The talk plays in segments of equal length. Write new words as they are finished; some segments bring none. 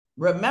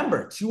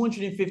Remember,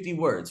 250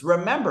 words.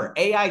 Remember,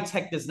 AI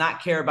tech does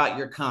not care about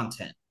your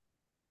content.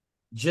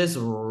 Just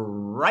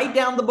write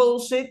down the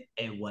bullshit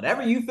and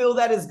whatever you feel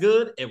that is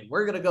good, and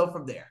we're going to go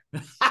from there.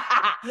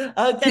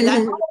 Okay,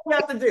 that's all we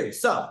have to do.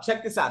 So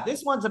check this out.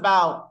 This one's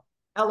about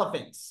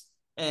elephants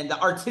and the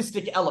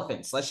artistic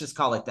elephants. Let's just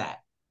call it that.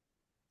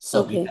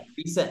 So we have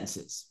Okay. 3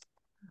 sentences.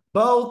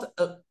 Both,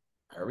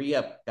 hurry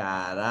up,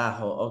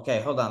 carajo.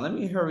 Okay, hold on. Let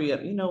me hurry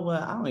up. You know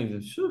what? I don't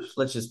even,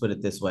 let's just put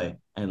it this way.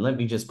 And let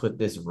me just put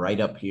this right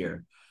up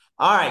here.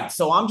 All right,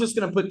 so I'm just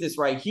going to put this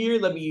right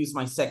here. Let me use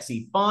my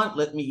sexy font.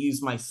 Let me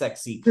use my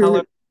sexy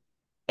color.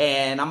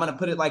 And I'm going to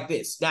put it like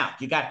this. Now,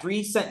 you got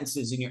 3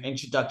 sentences in your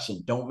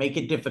introduction. Don't make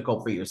it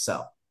difficult for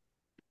yourself.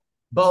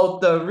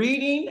 Both the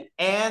reading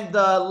and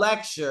the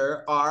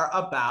lecture are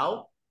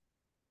about,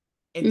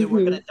 and then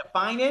we're going to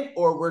define it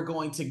or we're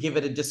going to give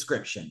it a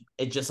description.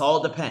 It just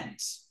all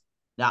depends.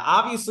 Now,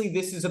 obviously,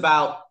 this is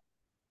about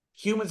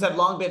humans have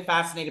long been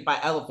fascinated by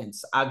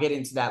elephants. I'll get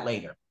into that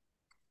later.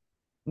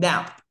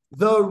 Now,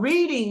 the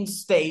reading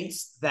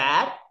states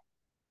that,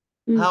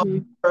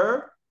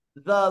 however,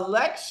 the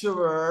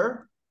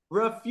lecturer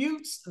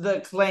refutes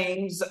the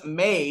claims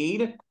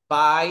made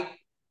by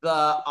the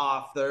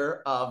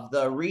author of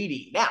the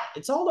reading. Now,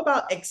 it's all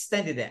about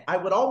extending it. I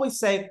would always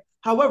say,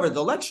 however,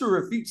 the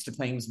lecturer refutes the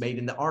claims made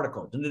in the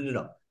article.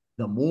 No.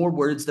 The more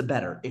words, the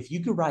better. If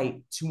you could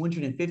write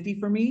 250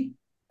 for me,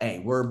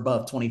 hey, we're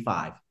above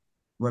 25.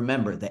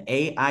 Remember, the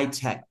AI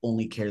tech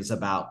only cares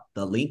about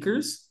the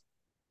linkers.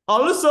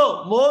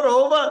 Also,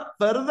 moreover,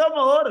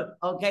 furthermore,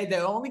 okay, they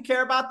only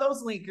care about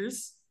those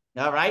linkers,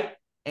 all right?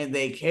 And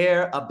they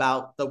care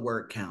about the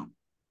word count.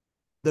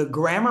 The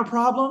grammar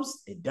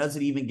problems, it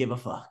doesn't even give a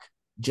fuck.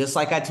 Just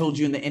like I told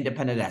you in the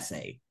independent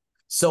essay.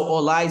 So,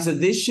 Eliza,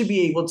 this should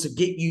be able to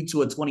get you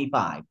to a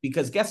 25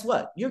 because guess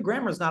what? Your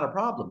grammar is not a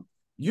problem.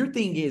 Your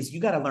thing is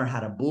you got to learn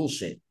how to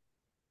bullshit.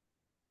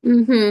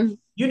 You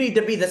need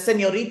to be the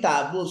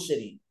senorita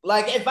bullshitting.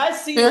 Like if I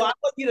see you, I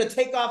want you to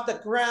take off the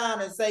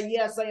crown and say,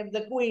 yes, I am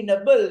the queen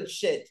of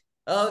bullshit.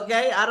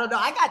 Okay. I don't know.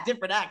 I got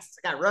different accents.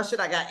 I got Russian.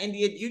 I got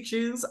Indian. You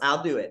choose.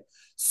 I'll do it.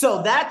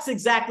 So that's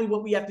exactly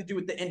what we have to do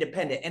with the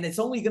independent. And it's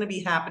only going to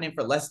be happening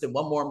for less than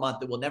 1 more month.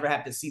 And we'll never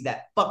have to see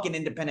that fucking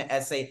independent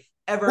essay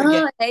ever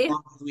again as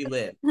long as we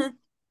live.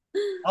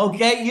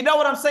 Okay. You know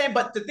what I'm saying?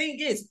 But the thing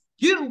is,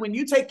 when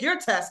you take your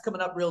test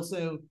coming up real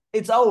soon,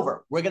 it's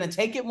over. We're going to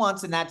take it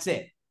once and that's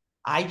it.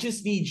 I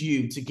just need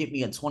you to get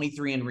me a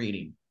 23 in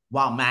reading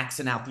while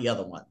maxing out the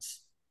other ones.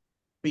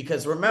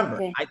 Because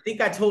remember, I think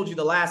I told you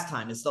the last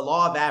time, it's the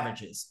law of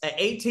averages. At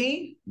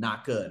 18,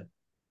 not good.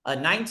 A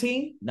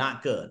 19,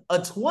 not good.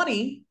 A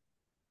 20,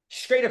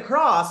 straight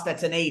across,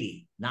 that's an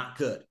 80, not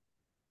good.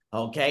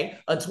 Okay.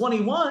 A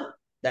 21,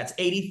 that's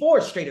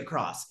 84 straight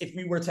across. If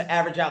we were to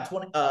average out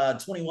 21,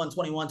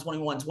 21,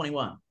 21,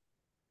 21.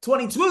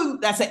 22,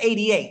 that's an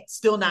 88,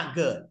 still not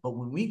good. But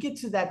when we get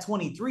to that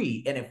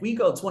 23, and if we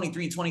go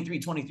 23, 23,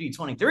 23,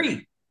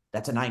 23,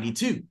 that's a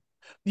 92.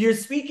 Your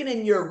speaking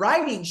and your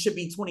writing should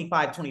be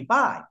 25,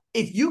 25.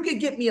 If you could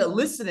get me a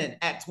listening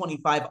at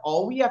 25,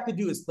 all we have to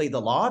do is play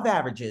the law of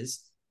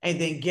averages and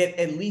then get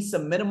at least a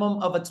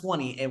minimum of a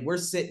 20, and we're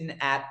sitting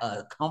at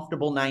a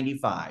comfortable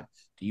 95.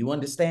 Do you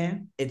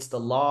understand? It's the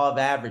law of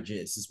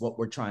averages is what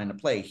we're trying to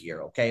play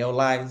here. Okay,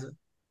 Eliza?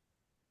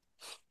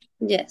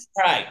 Yes.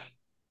 All right.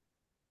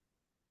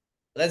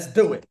 Let's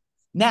do it.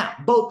 Now,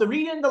 both the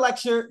reading and the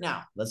lecture.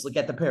 Now, let's look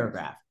at the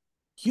paragraph.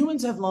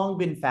 Humans have long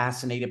been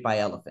fascinated by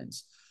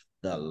elephants,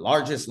 the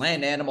largest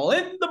land animal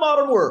in the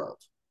modern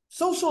world.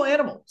 Social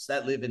animals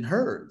that live in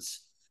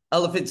herds.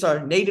 Elephants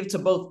are native to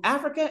both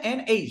Africa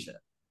and Asia.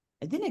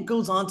 And then it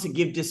goes on to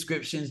give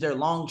descriptions, their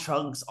long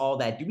trunks, all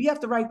that. Do we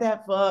have to write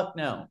that? Fuck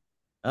no.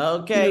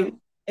 Okay. No.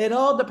 It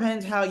all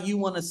depends how you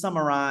want to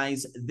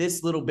summarize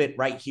this little bit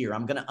right here.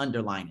 I'm going to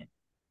underline it.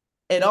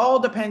 It all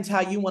depends how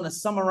you want to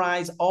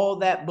summarize all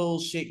that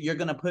bullshit. You're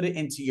going to put it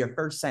into your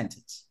first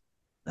sentence.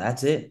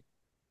 That's it.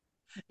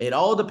 It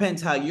all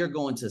depends how you're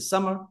going to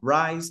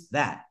summarize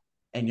that.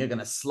 And you're going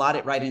to slot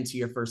it right into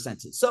your first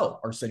sentence. So,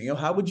 Arsenio,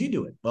 how would you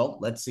do it? Well,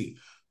 let's see.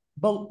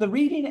 Both the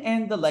reading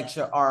and the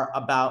lecture are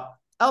about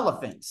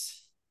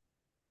elephants,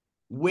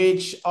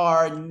 which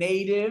are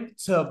native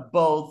to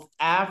both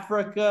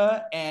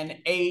Africa and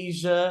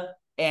Asia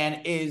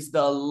and is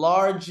the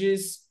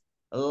largest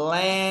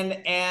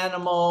land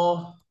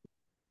animal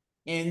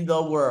in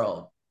the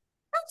world.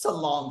 That's a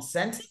long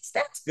sentence.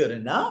 That's good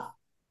enough.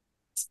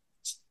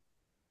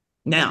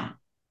 Now,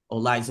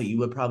 Eliza, you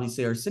would probably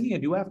say, Arsenio,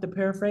 do I have to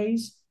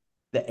paraphrase?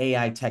 The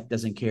AI tech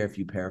doesn't care if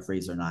you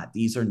paraphrase or not.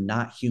 These are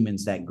not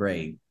humans that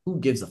grave. Who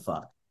gives a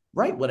fuck?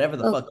 Write whatever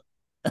the fuck.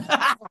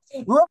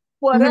 Write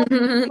whatever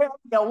you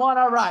want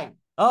to write.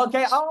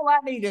 Okay, all I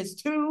need is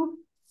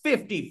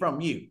 250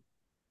 from you.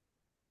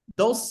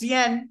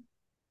 250.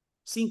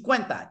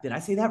 Did I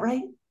say that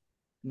right?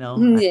 No.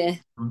 Yeah.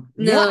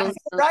 Yeah, I No. said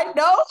it right?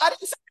 No, I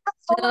didn't say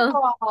it right.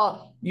 No.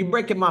 Oh, you're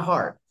breaking my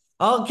heart.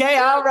 Okay,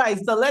 all right.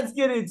 So let's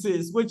get into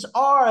this. Which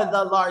are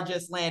the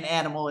largest land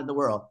animal in the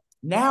world?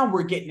 Now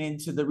we're getting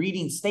into the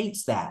reading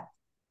states that.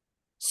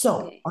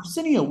 So, Okay.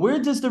 Arsenio, where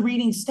does the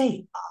reading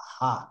state?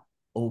 Aha,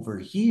 over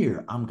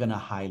here, I'm going to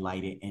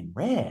highlight it in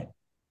red.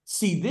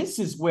 See, this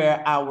is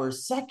where our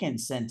second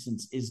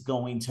sentence is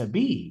going to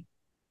be.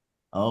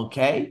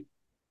 Okay.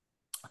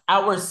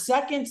 Our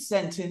second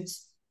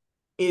sentence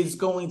is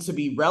going to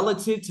be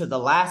relative to the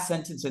last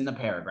sentence in the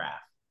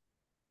paragraph.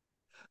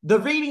 The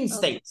reading Okay.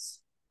 states,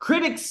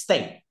 critics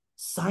state,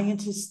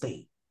 scientists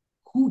state,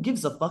 who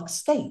gives a fuck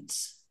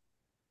states.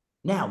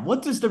 Now,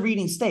 what does the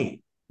reading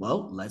state?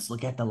 Well, let's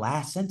look at the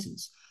last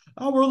sentence.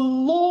 Our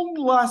long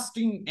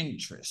lasting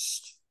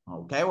interest,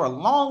 okay, or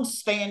long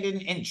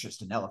standing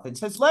interest in elephants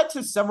has led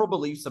to several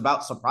beliefs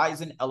about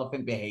surprising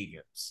elephant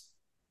behaviors.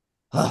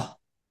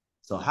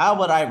 So, how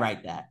would I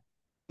write that?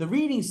 The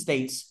reading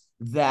states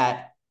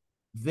that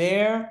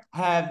there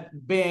have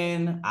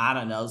been, I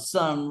don't know,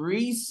 some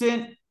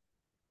recent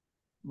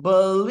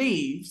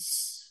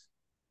beliefs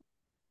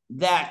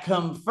that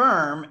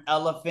confirm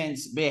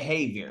elephants'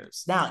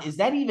 behaviors. Now, is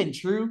that even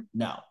true?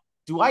 No.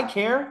 Do I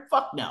care?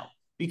 Fuck no.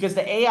 Because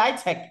the AI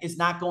tech is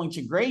not going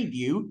to grade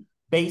you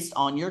based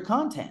on your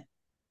content.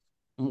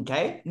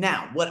 Okay.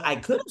 Now, what I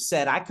could have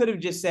said, I could have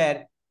just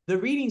said the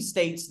reading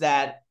states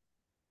that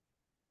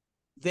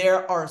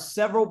there are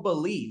several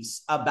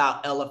beliefs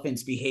about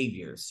elephants'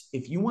 behaviors.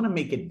 If you want to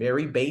make it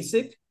very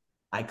basic,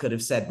 I could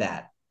have said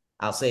that.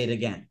 I'll say it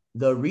again.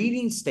 The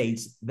reading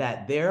states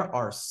that there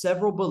are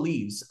several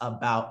beliefs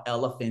about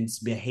elephants'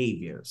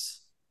 behaviors.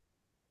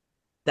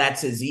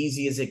 That's as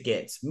easy as it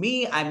gets.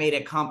 Me, I made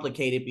it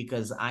complicated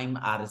because I'm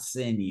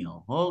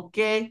Arsenio.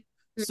 Okay.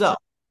 So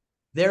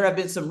there have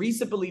been some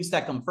recent beliefs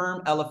that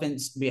confirm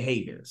elephants'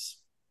 behaviors.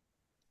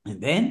 And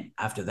then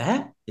after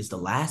that is the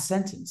last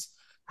sentence.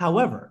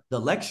 However, the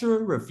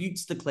lecturer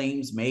refutes the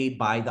claims made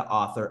by the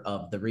author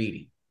of the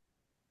reading.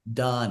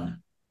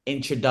 Done.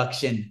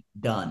 Introduction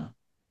done.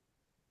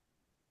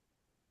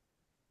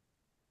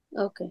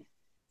 Okay.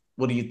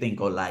 What do you think,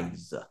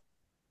 Eliza?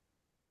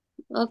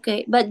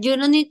 Okay. But you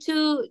don't need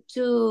to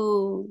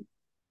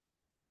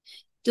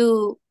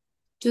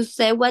to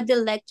say what the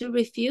lecture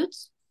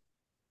refutes.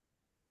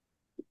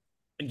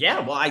 Yeah,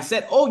 well, I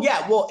said, oh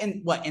yeah, well,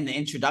 in the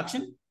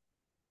introduction?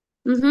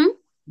 Mm-hmm.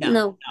 No,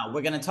 No. no,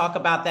 we're gonna talk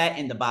about that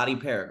in the body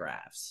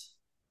paragraphs.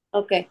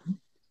 Okay.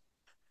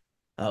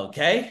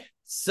 Okay,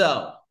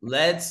 so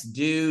let's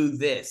do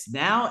this.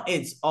 Now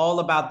it's all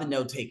about the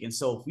note taking.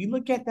 So if we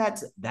look at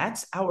that,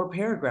 that's our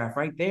paragraph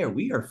right there.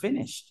 We are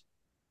finished.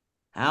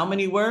 How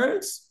many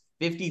words?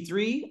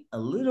 53, a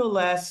little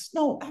less.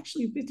 No,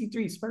 actually,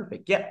 53 is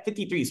perfect. Yep,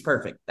 53 is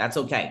perfect. That's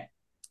okay.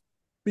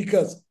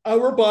 Because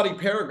our body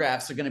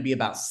paragraphs are going to be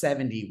about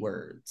 70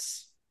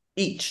 words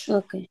each.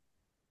 Okay.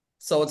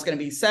 So it's going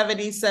to be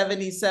 70,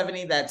 70,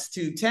 70. That's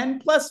 210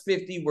 plus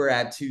 50. We're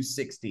at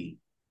 260.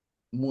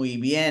 Muy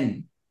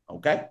bien.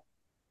 Okay.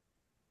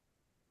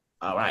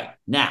 All right.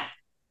 Now,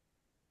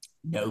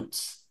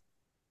 notes.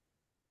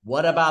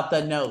 What about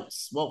the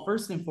notes? Well,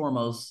 first and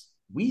foremost,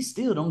 we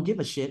still don't give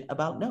a shit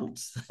about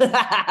notes.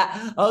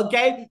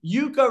 Okay?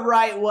 You can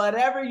write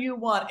whatever you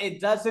want.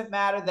 It doesn't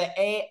matter. The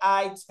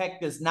AI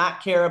tech does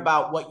not care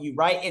about what you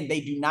write, and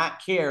they do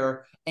not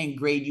care and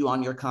grade you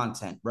on your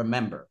content.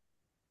 Remember,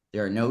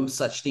 there are no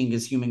such thing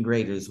as human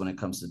graders when it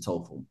comes to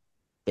TOEFL.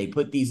 They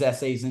put these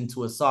essays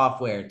into a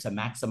software to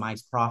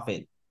maximize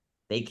profit.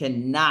 They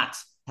cannot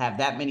have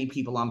that many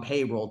people on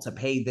payroll to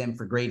pay them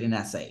for grading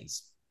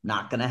essays.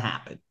 Not going to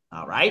happen.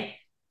 All right.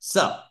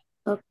 So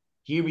Okay.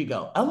 here we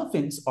go.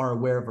 Elephants are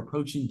aware of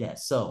approaching death.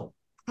 So,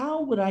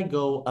 how would I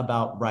go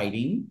about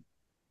writing,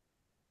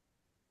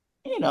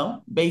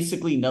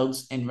 basically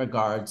notes in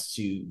regards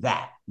to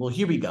that? Well,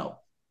 here we go.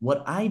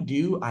 What I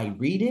do, I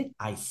read it,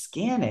 I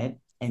scan it,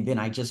 and then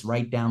I just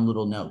write down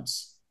little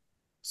notes.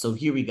 So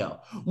here we go.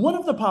 One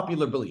of the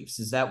popular beliefs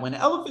is that when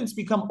elephants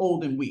become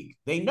old and weak,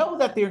 they know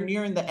that they're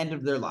nearing the end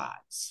of their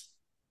lives.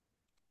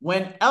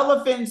 When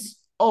elephants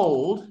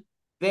old,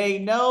 they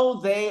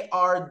know they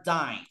are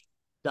dying.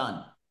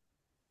 Done.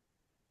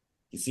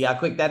 You see how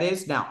quick that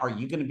is? Now, are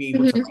you going to be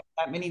able to Mm-hmm. write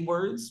that many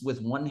words with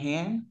one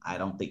hand? I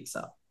don't think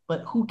so.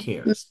 But who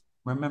cares?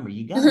 Remember,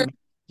 you got to make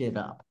it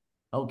up.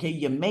 Okay,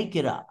 you make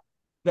it up.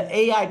 The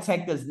AI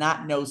tech does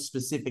not know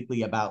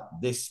specifically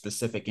about this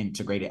specific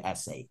integrated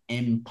essay.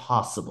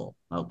 Impossible.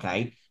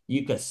 Okay,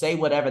 you could say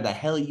whatever the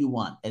hell you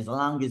want as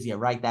long as you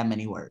write that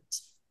many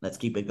words. Let's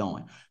keep it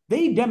going.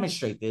 They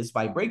demonstrate this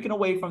by breaking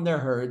away from their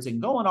herds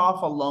and going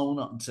off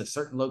alone to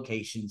certain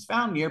locations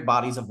found near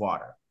bodies of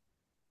water.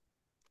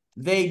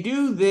 They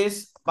do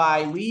this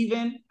by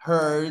leaving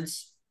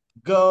herds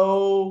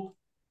go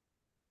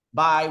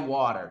by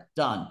water.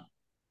 Done.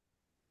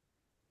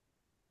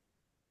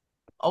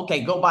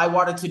 Okay, go by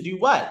water to do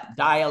what?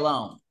 Die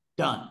alone.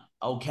 Done.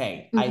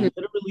 Okay. I Mm-hmm.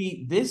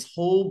 literally, this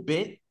whole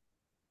bit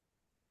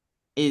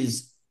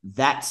is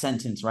that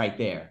sentence right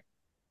there.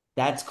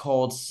 That's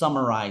called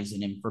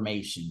summarizing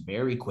information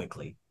very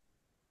quickly.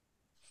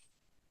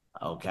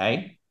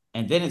 Okay.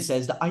 And then it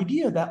says the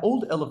idea that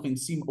old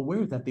elephants seem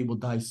aware that they will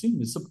die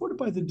soon is supported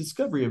by the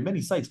discovery of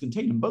many sites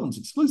containing bones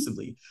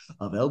exclusively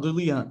of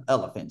elderly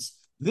elephants.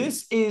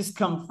 This is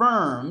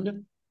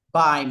confirmed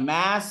by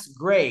mass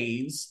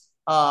graves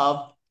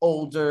of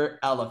older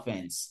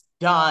elephants.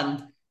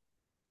 Done.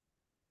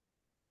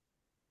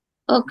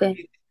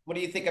 Okay. What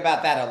do you think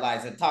about that,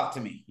 Eliza? Talk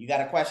to me. You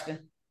got a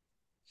question?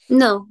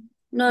 No,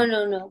 no,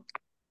 no, no.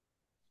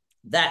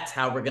 That's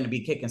how we're going to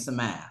be kicking some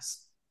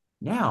ass.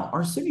 Now,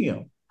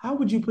 Arsenio, how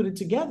would you put it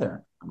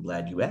together? I'm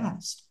glad you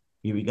asked.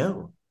 Here we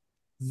go.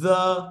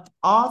 The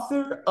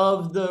author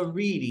of the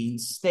reading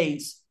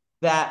states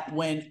that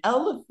when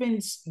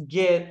elephants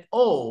get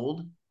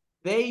old,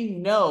 they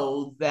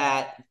know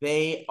that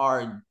they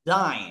are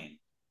dying.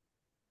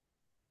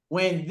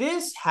 When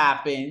this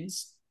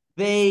happens,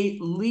 they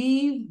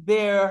leave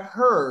their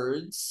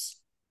herds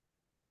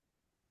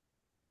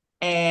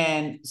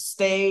and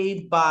stay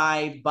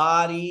by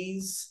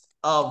bodies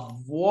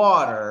of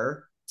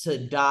water to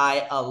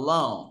die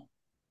alone.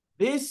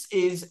 This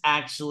is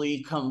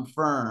actually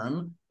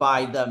confirmed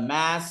by the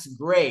mass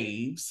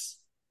graves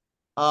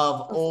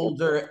of Okay.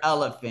 older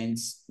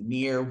elephants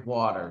near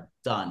water.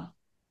 Done.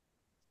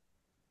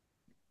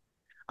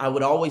 I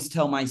would always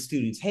tell my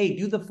students, hey,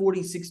 do the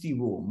 40-60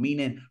 rule,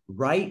 meaning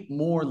write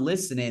more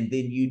listening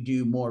than you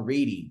do more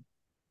reading.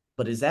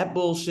 But is that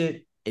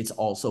bullshit? It's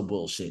also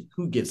bullshit.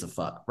 Who gives a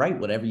fuck? Write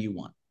whatever you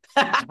want.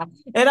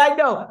 And I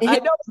know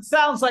it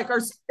sounds like our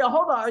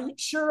hold on. Are you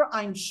sure?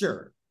 I'm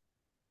sure.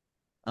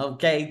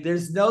 Okay,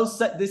 there's no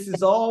such. This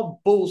is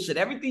all bullshit.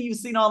 Everything you've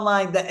seen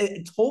online, that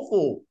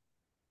TOEFL.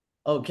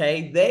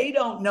 Okay, they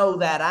don't know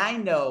that. I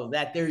know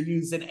that they're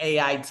using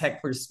AI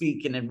tech for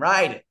speaking and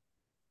writing.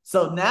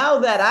 So now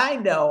that I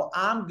know,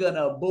 I'm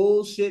gonna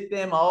bullshit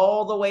them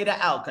all the way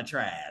to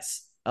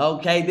Alcatraz.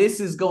 Okay, this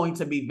is going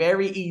to be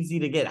very easy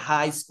to get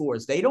high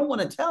scores. They don't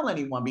want to tell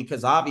anyone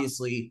because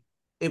obviously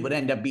it would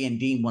end up being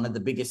deemed one of the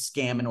biggest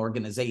scamming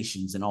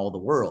organizations in all the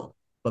world.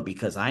 But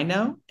because I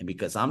know and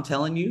because I'm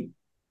telling you,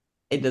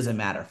 it doesn't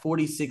matter.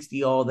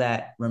 40-60, all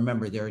that.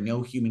 Remember, there are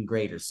no human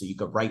graders, so you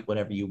can write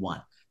whatever you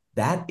want.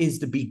 That is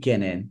the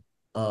beginning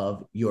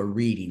of your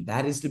reading.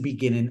 That is the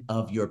beginning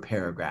of your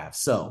paragraph.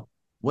 So,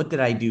 what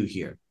did I do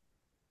here?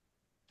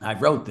 I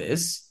wrote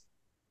this.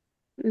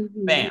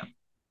 Mm-hmm. Bam.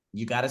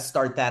 You got to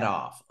start that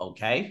off.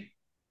 Okay.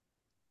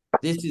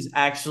 This is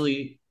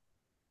actually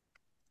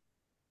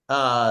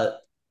what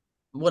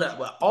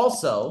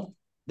also,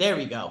 there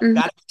we go. Mm-hmm.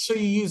 Got to make sure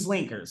you use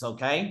linkers.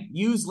 Okay.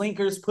 Use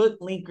linkers, put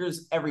linkers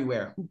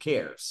everywhere. Who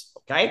cares?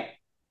 Okay.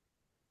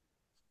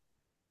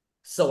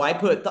 So I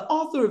put the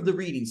author of the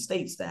reading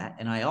states that,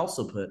 and I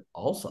also put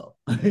also,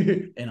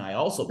 and I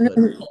also put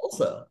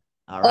also.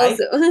 All right.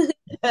 Also.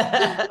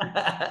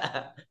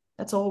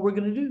 That's all we're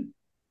going to do.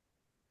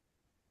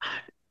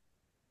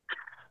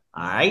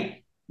 All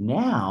right.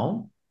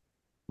 Now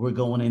we're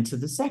going into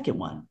the second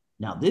one.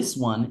 Now, this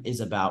one is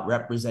about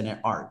represented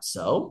art.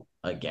 So,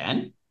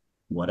 again,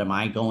 what am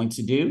I going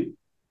to do?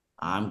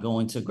 I'm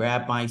going to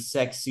grab my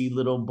sexy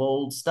little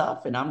bold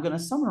stuff and I'm going to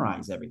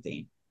summarize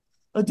everything.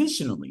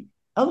 Additionally,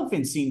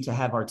 elephants seem to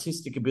have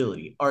artistic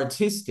ability.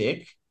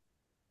 Artistic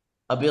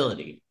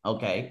ability.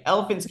 Okay.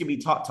 Elephants can be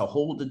taught to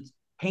hold a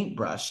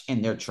paintbrush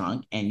in their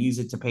trunk and use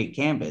it to paint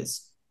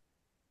canvas.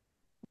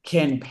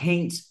 Can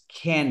paint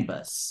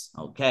canvas.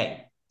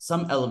 Okay.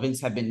 Some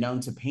elephants have been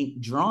known to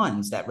paint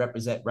drawings that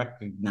represent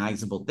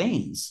recognizable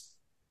things.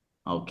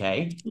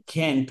 Okay.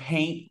 Can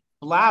paint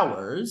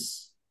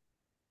flowers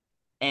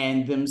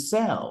and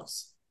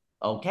themselves.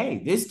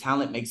 Okay. This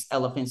talent makes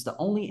elephants the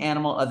only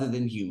animal other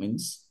than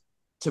humans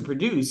to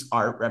produce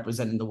art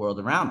representing the world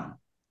around them.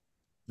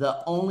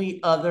 The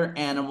only other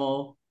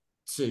animal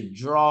to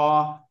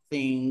draw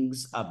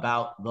things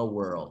about the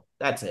world.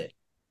 That's it.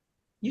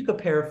 You could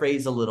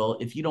paraphrase a little.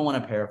 If you don't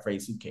want to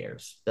paraphrase, who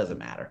cares? Doesn't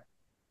matter.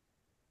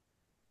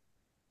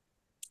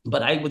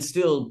 But I would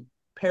still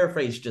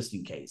paraphrase just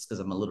in case because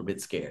I'm a little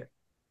bit scared.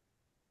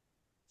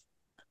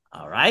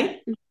 All right.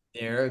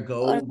 There All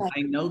go right.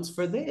 my notes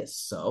for this.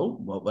 So,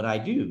 what would I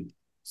do?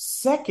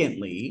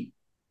 Secondly,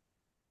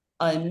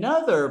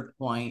 another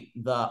point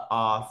the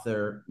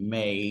author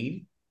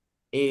made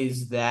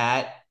is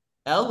that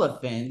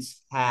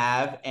elephants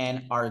have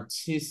an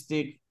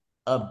artistic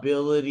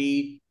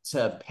ability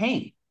to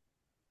paint,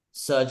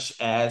 such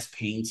as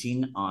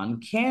painting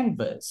on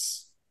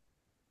canvas.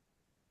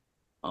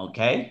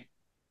 Okay.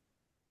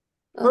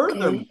 Okay.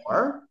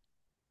 Furthermore,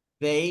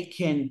 they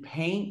can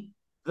paint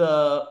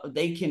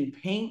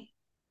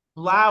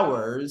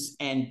flowers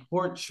and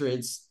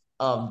portraits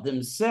of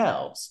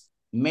themselves,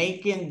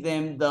 making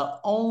them the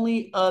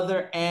only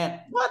other and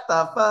what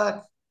the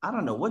fuck? I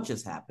don't know what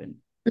just happened.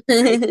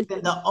 Making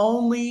them the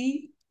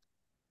only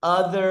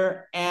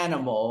other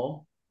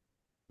animal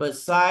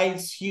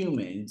besides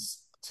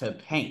humans to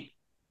paint.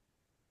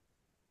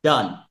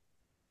 Done.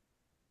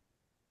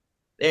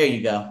 There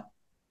you go.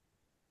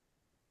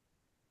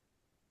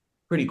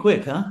 Pretty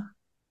quick, huh?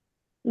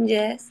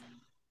 Yes.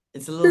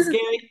 It's a little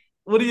scary.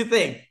 What do you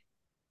think?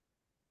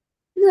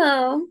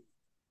 No.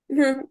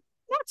 Not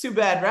too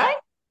bad, right?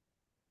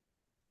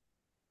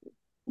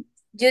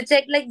 You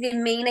take like the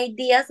main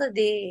ideas of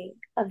the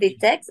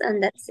text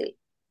and that's it.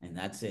 And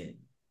that's it.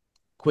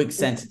 Quick Okay.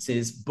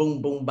 sentences.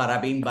 Boom, boom,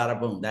 bada bing, bada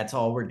boom. That's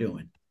all we're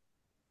doing.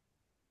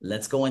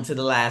 Let's go into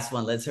the last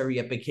one. Let's hurry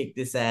up and kick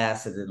this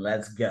ass and then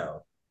let's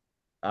go.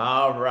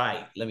 All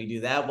right. Let me do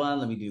that one.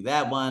 Let me do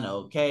that one.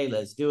 Okay,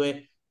 let's do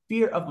it.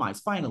 Fear of mice.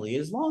 Finally, it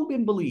has long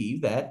been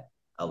believed that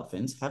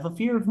elephants have a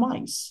fear of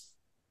mice.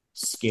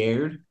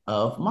 Scared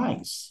of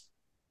mice.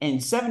 In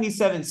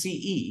 77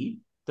 CE,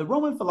 the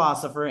Roman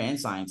philosopher and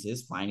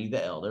scientist Pliny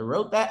the Elder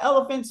wrote that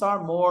elephants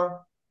are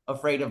more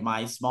afraid of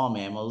mice, small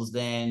mammals,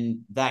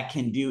 than that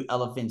can do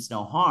elephants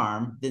no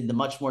harm than the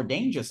much more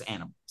dangerous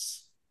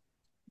animals.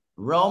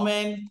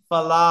 Roman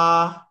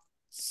Fala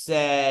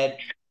said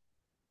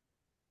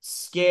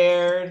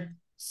scared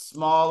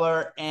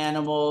smaller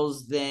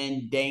animals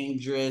than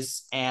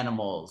dangerous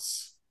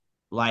animals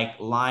like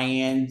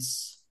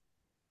lions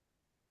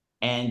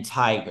and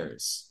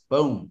tigers.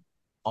 Boom.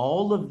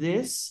 All of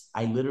this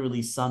I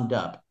literally summed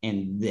up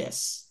in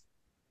this.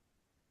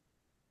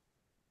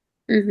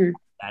 Mm-hmm.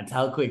 That's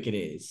how quick it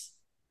is.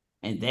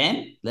 And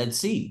then let's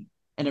see.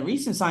 In a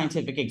recent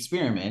scientific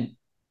experiment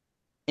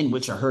in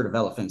which a herd of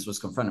elephants was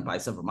confronted by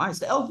several mice,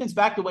 the elephants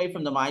backed away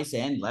from the mice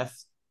and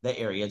left the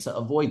area to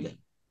avoid them.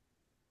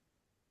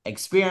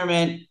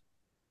 Experiment,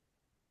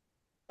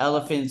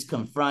 elephants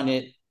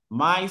confronted,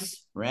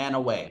 mice ran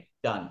away.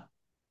 Done.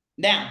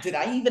 Now, did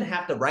I even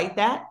have to write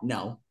that?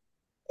 No.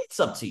 It's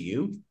up to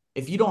you.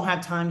 If you don't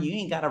have time, you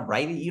ain't got to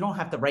write it. You don't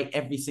have to write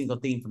every single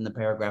thing from the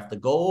paragraph. The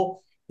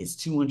goal is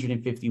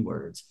 250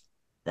 words.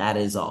 That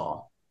is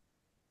all.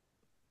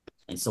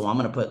 And so I'm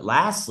going to put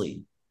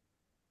lastly,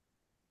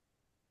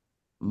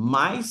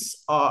 I'm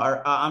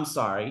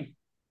sorry,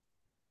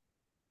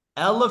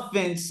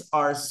 elephants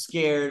are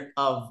scared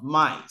of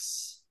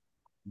mice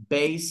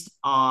based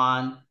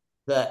on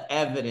the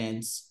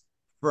evidence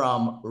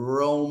from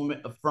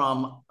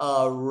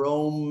a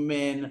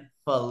Roman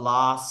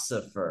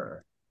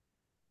philosopher.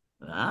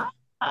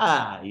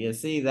 You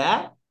see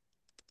that?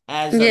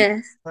 As a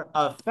Yes. matter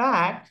of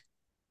fact,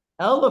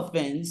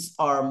 elephants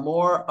are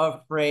more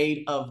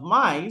afraid of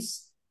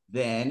mice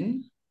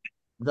than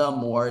the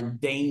more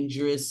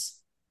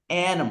dangerous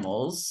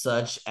animals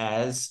such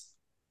as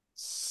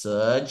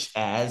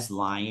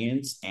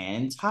lions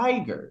and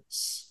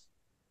tigers.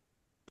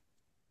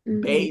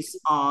 Mm-hmm. Based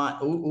on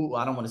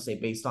I don't want to say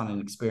based on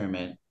an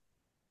experiment,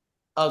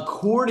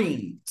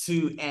 according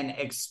to an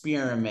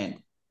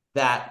experiment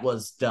that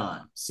was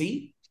done.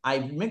 See, I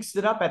mixed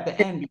it up at the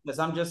end because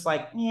I'm just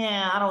like,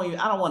 yeah, I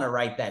don't want to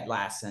write that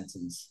last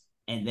sentence.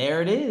 And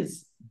there it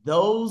is.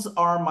 Those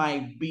are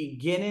my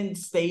beginning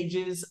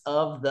stages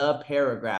of the paragraph.